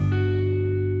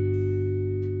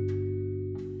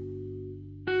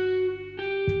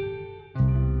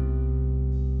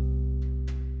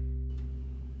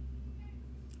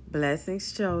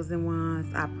Blessings, chosen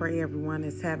ones. I pray everyone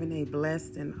is having a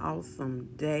blessed and awesome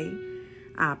day.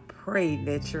 I pray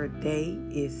that your day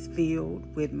is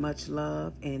filled with much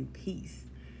love and peace.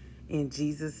 In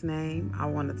Jesus' name, I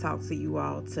want to talk to you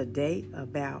all today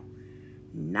about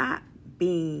not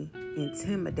being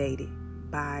intimidated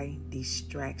by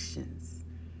distractions.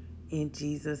 In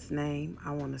Jesus' name,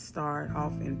 I want to start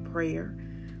off in prayer.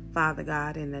 Father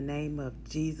God, in the name of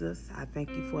Jesus, I thank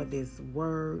you for this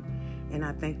word, and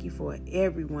I thank you for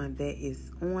everyone that is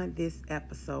on this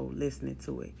episode listening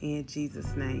to it. In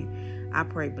Jesus' name, I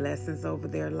pray blessings over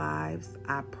their lives.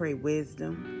 I pray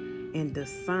wisdom and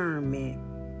discernment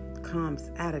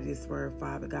comes out of this word,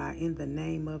 Father God, in the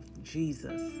name of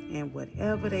Jesus. And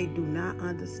whatever they do not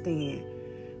understand,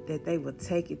 that they will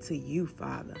take it to you,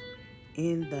 Father,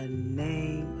 in the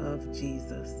name of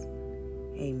Jesus.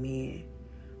 Amen.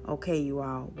 Okay, you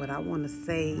all, what I want to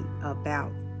say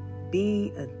about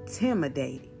being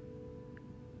intimidated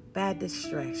by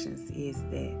distractions is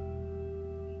that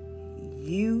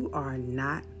you are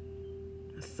not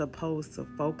supposed to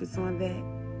focus on that,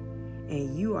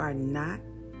 and you are not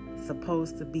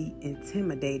supposed to be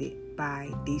intimidated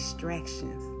by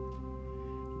distractions.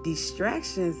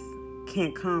 Distractions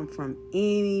can come from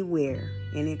anywhere,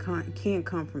 and it can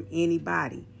come from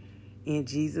anybody. In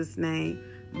Jesus' name,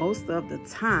 most of the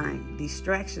time,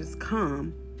 distractions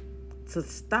come to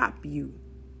stop you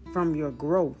from your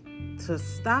growth, to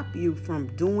stop you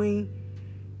from doing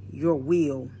your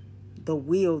will, the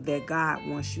will that God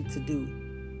wants you to do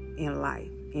in life.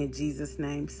 In Jesus'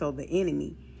 name. So the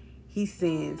enemy, he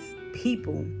sends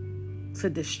people to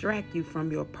distract you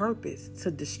from your purpose,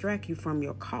 to distract you from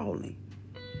your calling.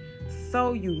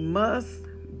 So you must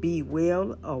be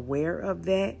well aware of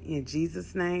that in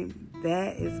Jesus' name.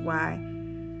 That is why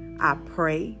I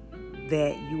pray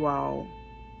that you all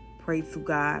pray to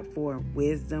God for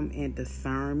wisdom and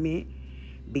discernment,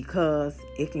 because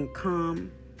it can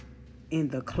come in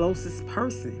the closest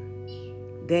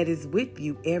person that is with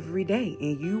you every day,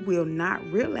 and you will not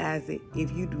realize it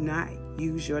if you do not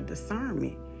use your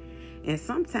discernment. And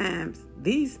sometimes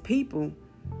these people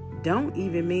don't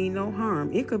even mean no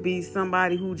harm. It could be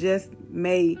somebody who just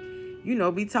may,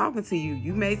 be talking to you.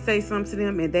 You may say something to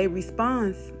them and their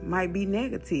response might be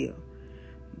negative.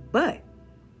 But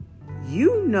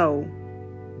you know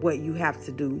what you have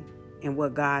to do and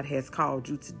what God has called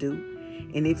you to do.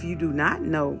 And if you do not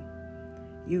know,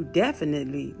 you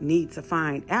definitely need to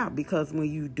find out, because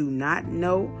when you do not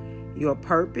know your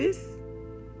purpose,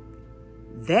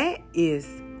 that is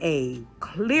a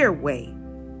clear way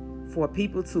for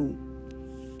people to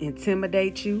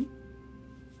intimidate you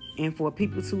and for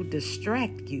people to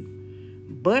distract you.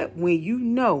 But when you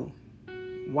know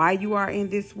why you are in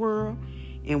this world,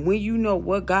 and when you know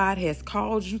what God has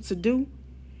called you to do,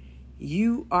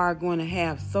 you are going to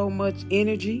have so much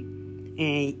energy,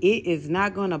 and it is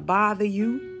not going to bother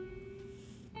you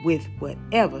with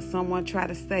whatever someone try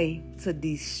to say to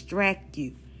distract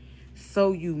you.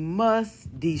 So you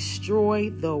must destroy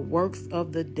the works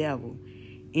of the devil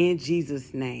in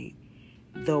Jesus' name.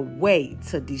 The way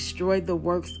to destroy the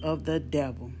works of the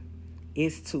devil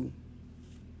is to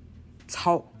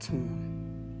talk to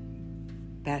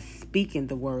him by speaking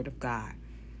the word of God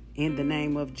in the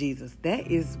name of Jesus. That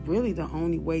is really the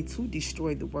only way to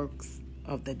destroy the works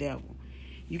of the devil.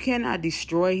 You cannot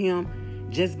destroy him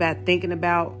just by thinking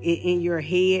about it in your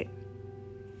head.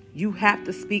 You have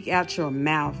to speak out your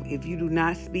mouth. If you do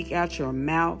not speak out your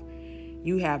mouth,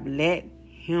 you have let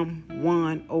him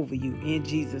won over you in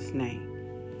Jesus' name.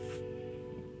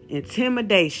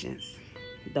 Intimidations.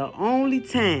 The only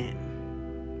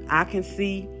time I can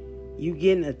see you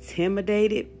getting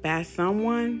intimidated by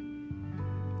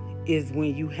someone is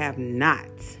when you have not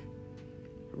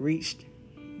reached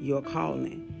your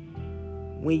calling,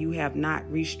 when you have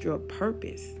not reached your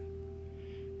purpose.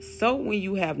 So when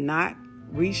you have not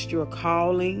reached your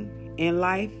calling in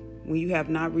life, when you have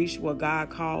not reached what God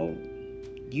called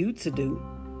you to do,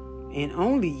 and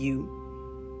only you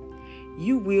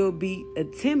will be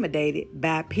intimidated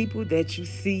by people that you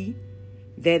see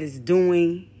that is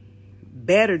doing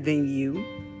better than you,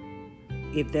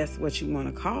 if that's what you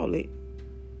want to call it.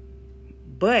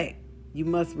 But you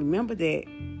must remember that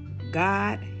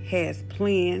God has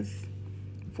plans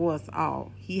for us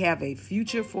all. He have a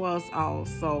future for us all.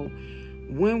 So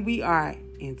when we are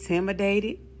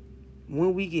intimidated,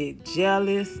 when we get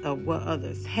jealous of what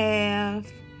others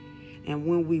have, and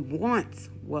when we want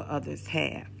what others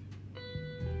have,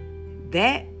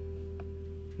 that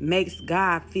makes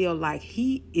God feel like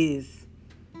he is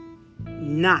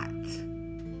not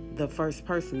the first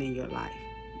person in your life,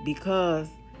 because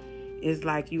it's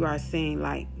like you are saying,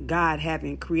 like, God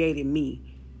haven't created me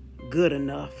good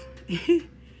enough.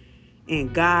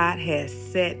 And God has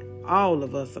set all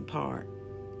of us apart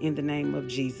in the name of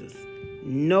Jesus.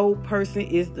 No person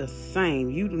is the same.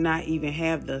 You do not even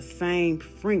have the same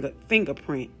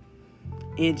fingerprint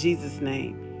in Jesus'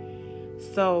 name.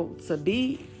 So to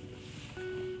be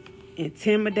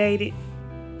intimidated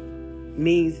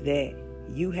means that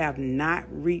you have not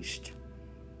reached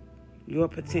your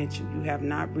potential. You have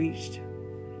not reached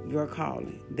your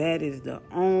calling. That is the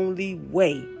only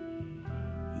way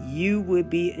you would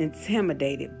be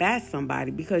intimidated by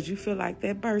somebody, because you feel like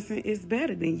that person is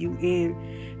better than you.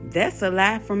 And that's a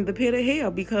lie from the pit of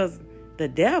hell, because the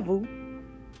devil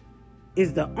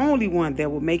is the only one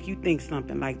that will make you think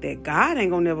something like that. God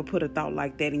ain't gonna never put a thought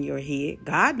like that in your head.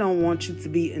 God don't want you to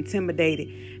be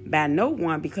intimidated by no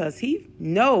one, because he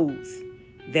knows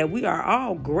that we are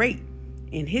all great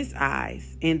in his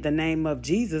eyes in the name of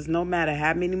Jesus. No matter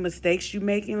how many mistakes you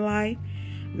make in life,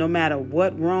 no matter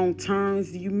what wrong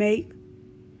turns you make,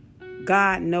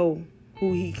 God knows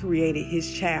who he created his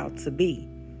child to be.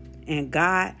 And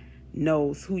God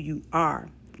knows who you are.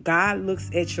 God looks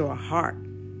at your heart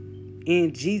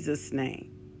in Jesus' name.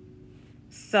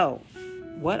 So,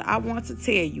 what I want to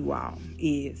tell you all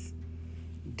is,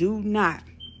 do not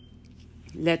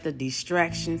let the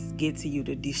distractions get to you.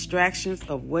 The distractions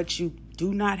of what you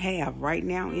do not have right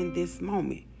now in this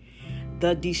moment.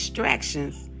 The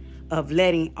distractions of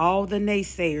letting all the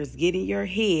naysayers get in your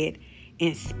head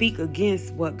and speak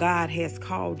against what God has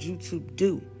called you to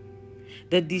do.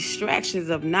 The distractions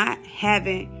of not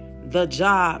having the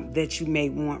job that you may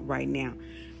want right now.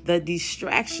 The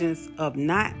distractions of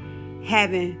not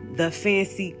having the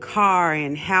fancy car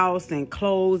and house and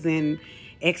clothes and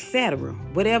etc.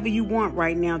 Whatever you want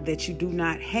right now that you do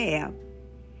not have.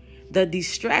 The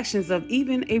distractions of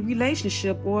even a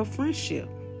relationship or a friendship.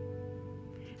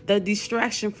 The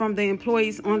distraction from the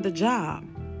employees on the job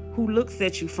who looks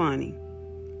at you funny,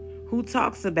 who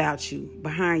talks about you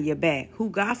behind your back, who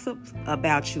gossips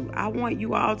about you. I want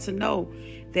you all to know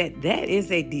that that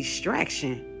is a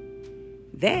distraction.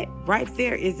 That right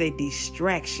there is a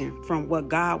distraction from what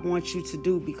God wants you to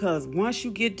do, because once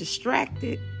you get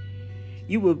distracted,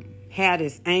 you will have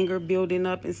this anger building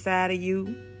up inside of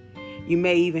you. You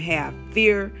may even have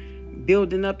fear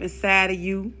building up inside of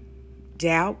you,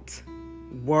 doubt,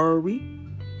 worry,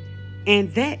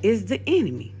 and that is the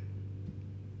enemy.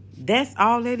 That's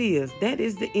all it is. That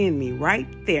is the enemy right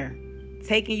there,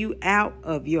 taking you out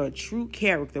of your true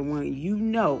character when you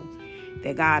know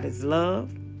that God is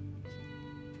love,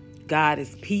 God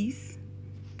is peace,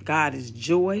 God is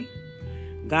joy,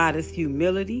 God is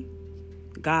humility,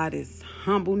 God is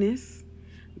humbleness,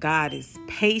 God is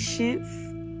patience,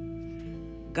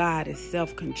 God is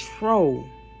self-control,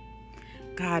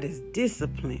 God is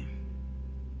discipline.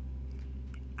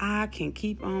 I can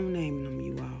keep on naming them,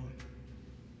 you all.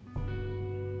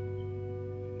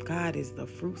 God is the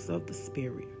fruits of the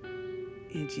Spirit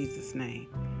in Jesus' name.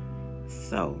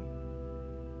 So,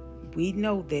 we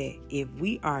know that if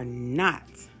we are not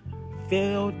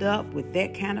filled up with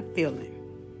that kind of feeling,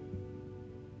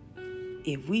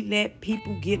 if we let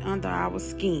people get under our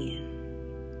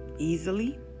skin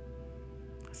easily,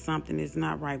 something is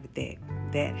not right with that.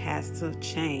 That has to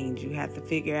change. You have to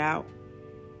figure out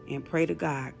and pray to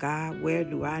God. God, where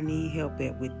do I need help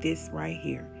at with this right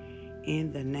here?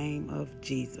 In the name of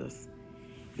Jesus.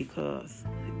 Because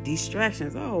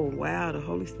distractions, oh wow, the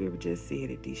Holy Spirit just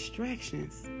said it.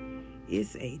 Distractions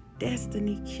is a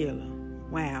destiny killer.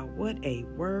 Wow, what a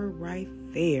word right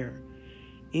there.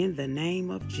 In the name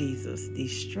of Jesus.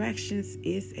 Distractions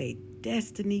is a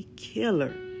destiny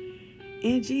killer.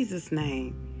 In Jesus'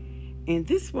 name. And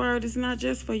this word is not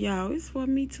just for y'all. It's for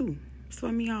me too. It's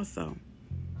for me also.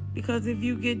 Because if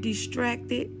you get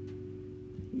distracted,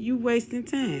 you wasting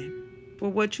time for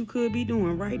what you could be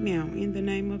doing right now in the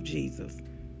name of Jesus.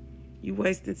 You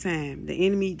wasting time. The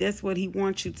enemy, that's what he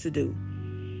wants you to do.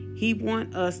 He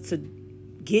wants us to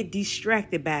get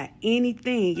distracted by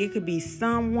anything. It could be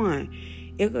someone.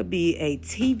 It could be a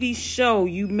TV show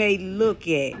you may look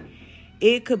at.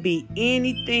 It could be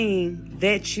anything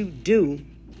that you do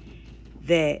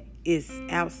that is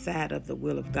outside of the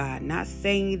will of God. Not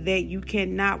saying that you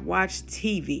cannot watch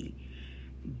TV,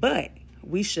 but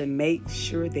we should make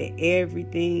sure that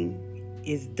everything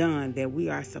is done that we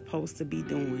are supposed to be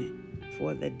doing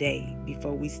for the day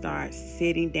before we start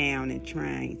sitting down and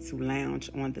trying to lounge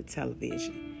on the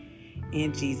television.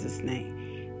 In Jesus'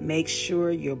 name. Make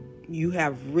sure you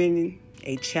have written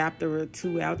a chapter or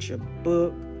two out your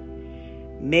book.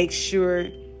 Make sure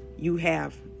you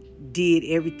have did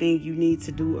everything you need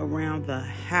to do around the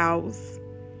house.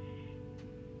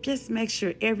 Just make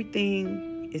sure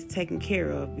everything is taken care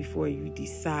of before you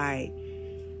decide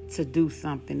to do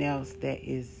something else that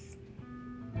is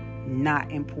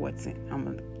not important. I'm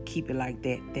going to keep it like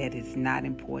that. That is not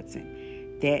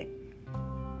important. That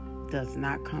does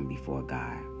not come before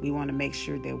God. We want to make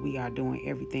sure that we are doing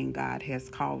everything God has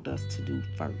called us to do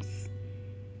first.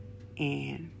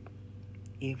 And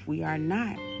if we are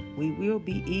not, we will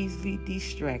be easily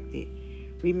distracted.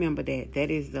 Remember that. That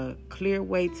is the clear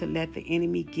way to let the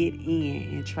enemy get in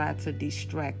and try to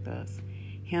distract us.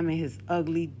 Him and his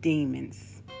ugly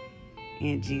demons.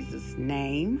 In Jesus'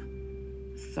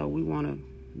 name. So we want to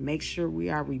make sure we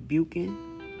are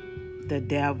rebuking the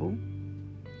devil.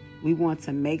 We want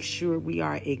to make sure we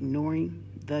are ignoring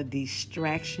the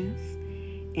distractions.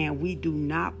 And we do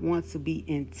not want to be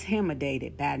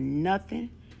intimidated by nothing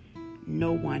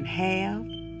no one have,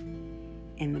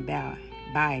 and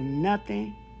by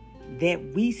nothing that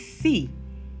we see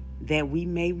that we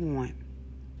may want.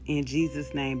 In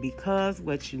Jesus' name, because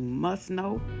what you must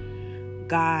know,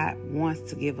 God wants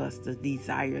to give us the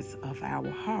desires of our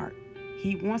heart.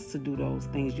 He wants to do those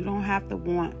things. You don't have to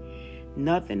want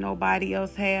nothing nobody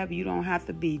else have. You don't have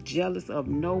to be jealous of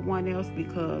no one else,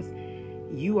 because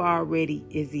you already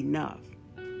is enough.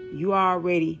 You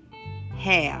already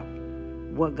have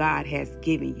what God has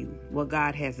given you, what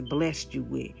God has blessed you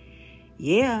with.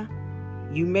 Yeah,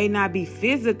 you may not be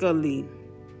physically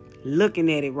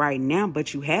looking at it right now,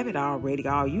 but you have it already.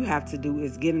 All you have to do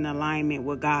is get in alignment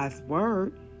with God's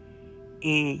word,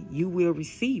 and you will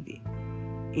receive it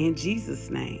in Jesus'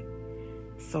 name.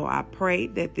 So I pray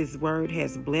that this word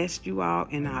has blessed you all,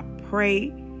 and I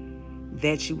pray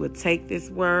that you will take this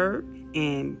word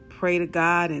and pray to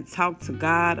God and talk to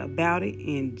God about it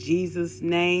in Jesus'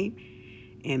 name,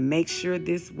 and make sure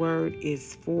this word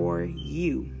is for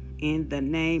you. In the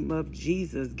name of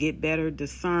Jesus, get better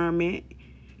discernment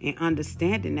and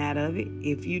understanding out of it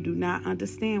if you do not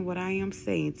understand what I am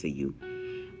saying to you.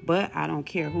 But I don't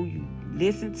care who you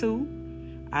listen to.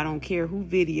 I don't care who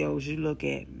videos you look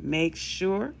at. Make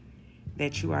sure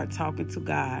that you are talking to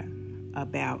God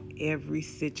about every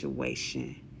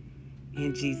situation.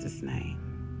 In Jesus'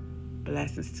 name.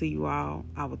 Blessings to you all.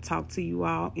 I will talk to you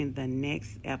all in the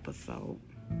next episode.